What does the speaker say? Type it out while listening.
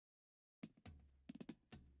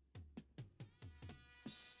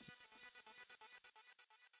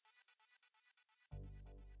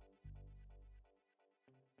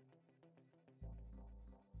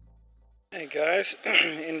Hey guys,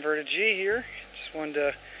 Inverted G here. Just wanted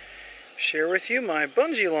to share with you my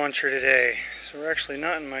bungee launcher today. So we're actually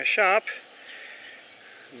not in my shop,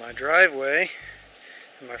 my driveway,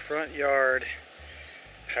 in my front yard.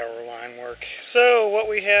 Power line work. So what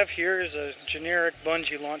we have here is a generic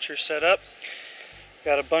bungee launcher setup.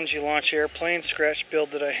 Got a bungee launch airplane scratch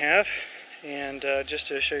build that I have, and just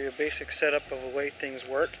to show you a basic setup of the way things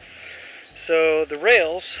work. So the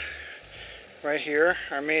rails right here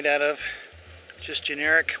are made out of just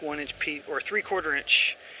generic 1-inch or 3/4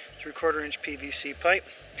 inch PVC pipe.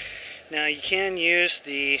 Now you can use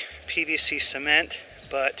the PVC cement,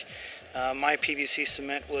 but my PVC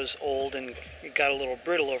cement was old and it got a little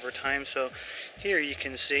brittle over time. So here you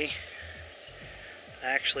can see I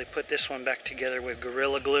actually put this one back together with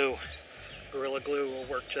Gorilla Glue. Gorilla Glue will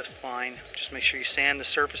work just fine. Just make sure you sand the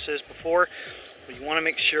surfaces before. But you want to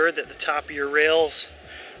make sure that the top of your rails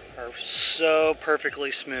are so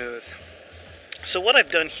perfectly smooth. So what I've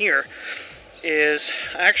done here is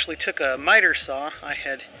I actually took a miter saw. I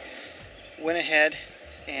went ahead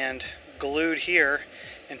and glued here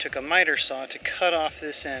and took a miter saw to cut off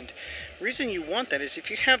this end. The reason you want that is if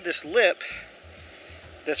you have this lip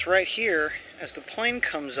that's right here, as the plane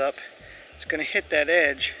comes up, it's going to hit that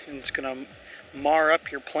edge and it's going to mar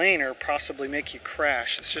up your plane or possibly make you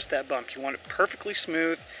crash. It's just that bump. You want it perfectly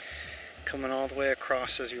smooth coming all the way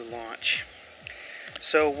across as you launch.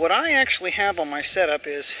 So what I actually have on my setup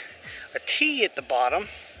is a T at the bottom.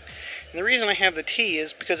 And the reason I have the T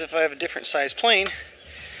is because if I have a different size plane,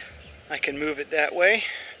 I can move it that way,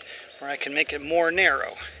 or I can make it more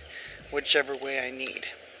narrow, whichever way I need.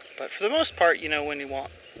 But for the most part, you know, when you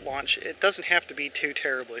launch, it doesn't have to be too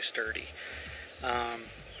terribly sturdy.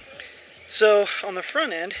 So on the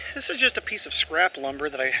front end, this is just a piece of scrap lumber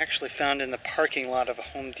that I actually found in the parking lot of a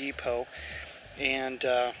Home Depot, and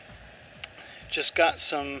just got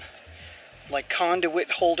some like conduit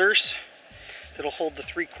holders that'll hold the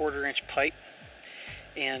 3/4 inch pipe,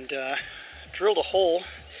 and drilled a hole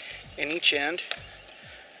in each end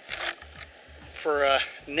for a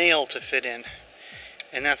nail to fit in,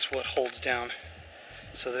 and that's what holds down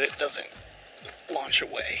so that it doesn't launch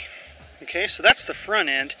away. Okay, so that's the front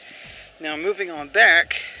end. Now moving on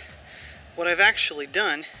back, what I've actually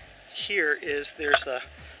done here is there's a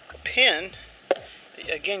pin.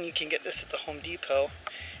 Again, you can get this at the Home Depot,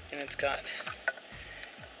 and it's got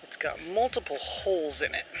multiple holes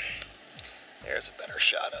in it. There's a better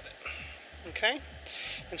shot of it. Okay,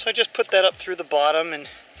 and so I just put that up through the bottom, and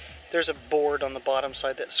there's a board on the bottom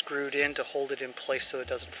side that's screwed in to hold it in place so it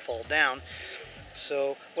doesn't fall down.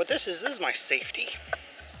 So what this is my safety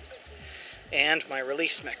and my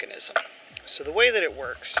release mechanism. So the way that it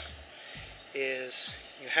works is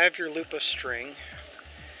you have your loop of string,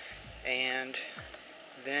 and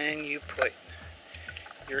then you put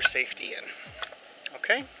your safety in.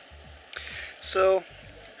 Okay? So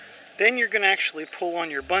then you're going to actually pull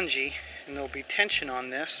on your bungee, and there'll be tension on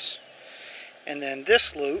this, and then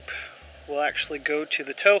this loop will actually go to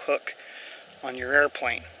the tow hook on your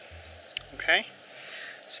airplane. Okay?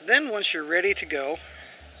 So then once you're ready to go,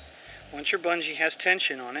 once your bungee has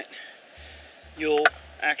tension on it, you'll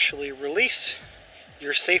actually release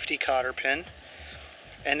your safety cotter pin,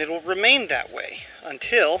 and it'll remain that way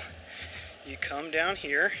until you come down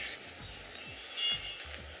here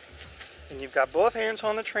and you've got both hands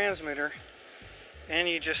on the transmitter and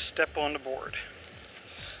you just step on the board.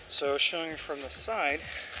 So showing from the side,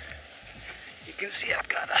 you can see I've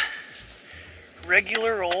got a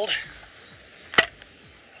regular old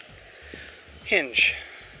hinge,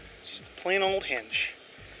 just a plain old hinge,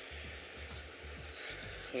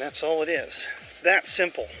 and that's all it is. It's that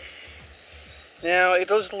simple. Now, it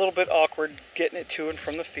is a little bit awkward getting it to and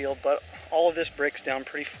from the field, but all of this breaks down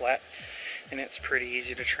pretty flat, and it's pretty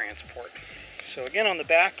easy to transport. So again, on the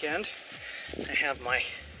back end, I have my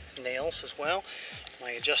nails as well, my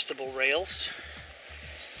adjustable rails,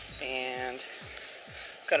 and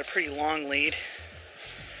I've got a pretty long lead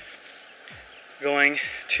going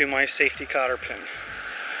to my safety cotter pin.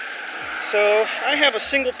 So I have a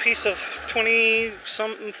single piece of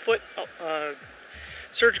 20-something foot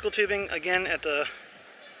surgical tubing, again at the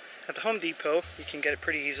Home Depot. You can get it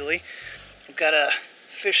pretty easily. I've got a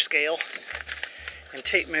fish scale and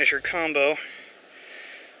tape measure combo,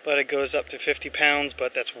 but it goes up to 50 pounds,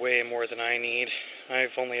 but that's way more than I need.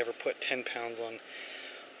 I've only ever put 10 pounds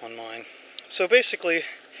on mine. So basically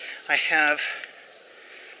I have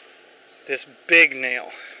this big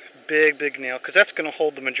nail, big nail, because that's going to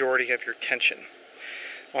hold the majority of your tension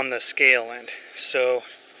on the scale end. So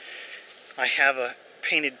I have a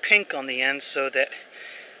painted pink on the end so that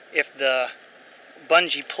if the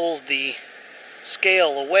bungee pulls the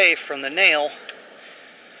scale away from the nail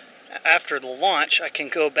after the launch, I can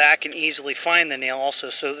go back and easily find the nail also,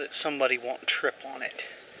 so that somebody won't trip on it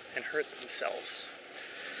and hurt themselves.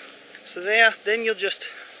 So yeah, then you'll just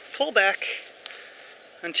pull back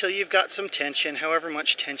until you've got some tension, however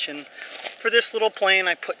much tension. For this little plane,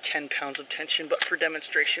 I put 10 pounds of tension, but for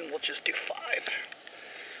demonstration, we'll just do 5.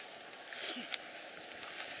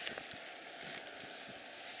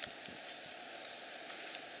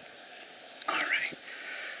 Alright,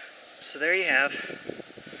 so there you have,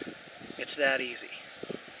 it's that easy,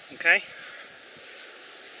 okay?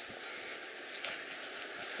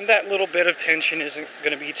 And that little bit of tension isn't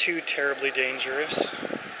going to be too terribly dangerous.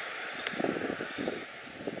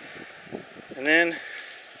 And then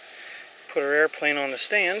put our airplane on the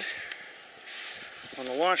stand, on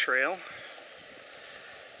the launch rail.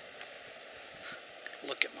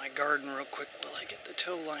 Look at my garden real quick while I get the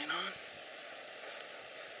tow line on.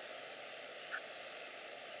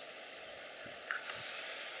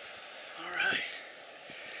 Alright,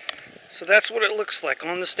 so that's what it looks like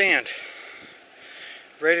on the stand,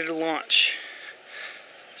 ready to launch.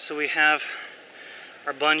 So we have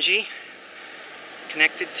our bungee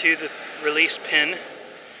connected to the release pin,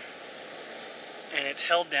 and it's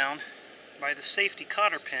held down by the safety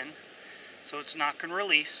cotter pin, so it's not going to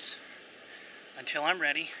release until I'm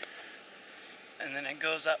ready, and then it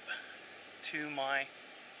goes up to my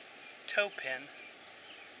tow pin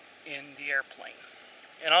in the airplane.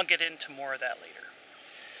 And I'll get into more of that later.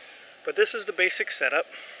 But this is the basic setup,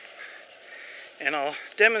 and I'll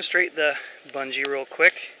demonstrate the bungee real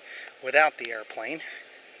quick without the airplane.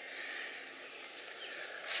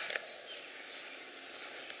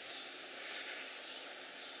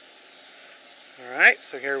 Alright,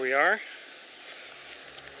 so here we are.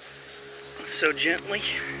 So gently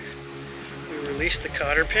we release the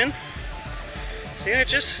cotter pin. See,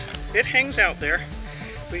 it hangs out there.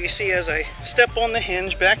 But you see, as I step on the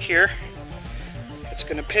hinge back here, it's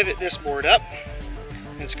going to pivot this board up,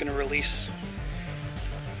 and it's going to release.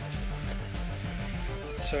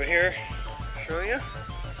 So here, I'll show you.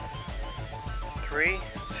 3,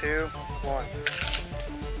 2, 1.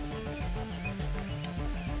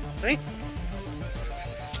 See?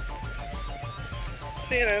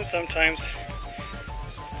 See, and then sometimes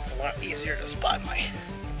it's a lot easier to spot my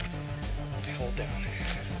hold down.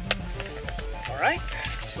 Alright,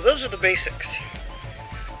 so those are the basics.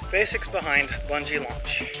 Basics behind bungee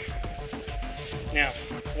launch. Now,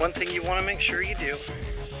 one thing you want to make sure you do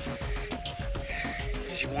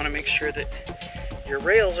is you want to make sure that your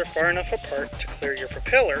rails are far enough apart to clear your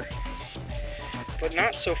propeller, but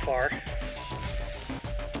not so far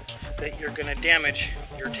that you're going to damage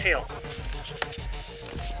your tail.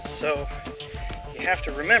 So you have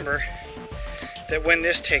to remember that when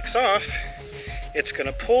this takes off, it's going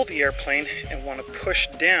to pull the airplane and want to push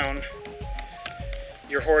down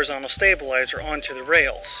your horizontal stabilizer onto the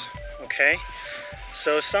rails, okay?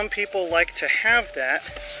 So some people like to have that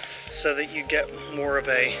so that you get more of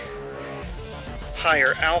a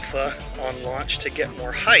higher alpha on launch to get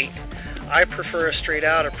more height. I prefer a straight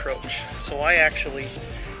out approach, so I actually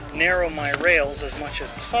narrow my rails as much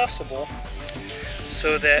as possible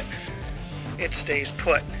so that it stays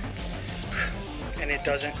put and it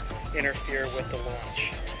doesn't interfere with the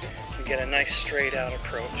launch. You get a nice straight out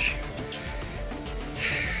approach.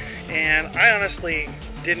 And I honestly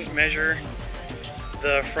didn't measure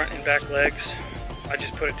the front and back legs. I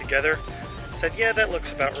just put it together. Said, yeah, that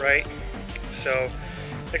looks about right. So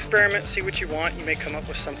experiment, see what you want. You may come up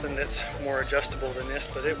with something that's more adjustable than this,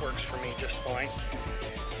 but it works for me just fine.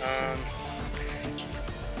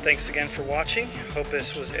 Thanks again for watching. Hope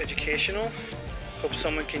this was educational. Hope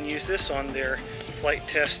someone can use this on their flight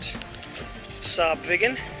test Saab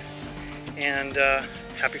Viggen. And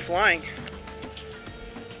happy flying.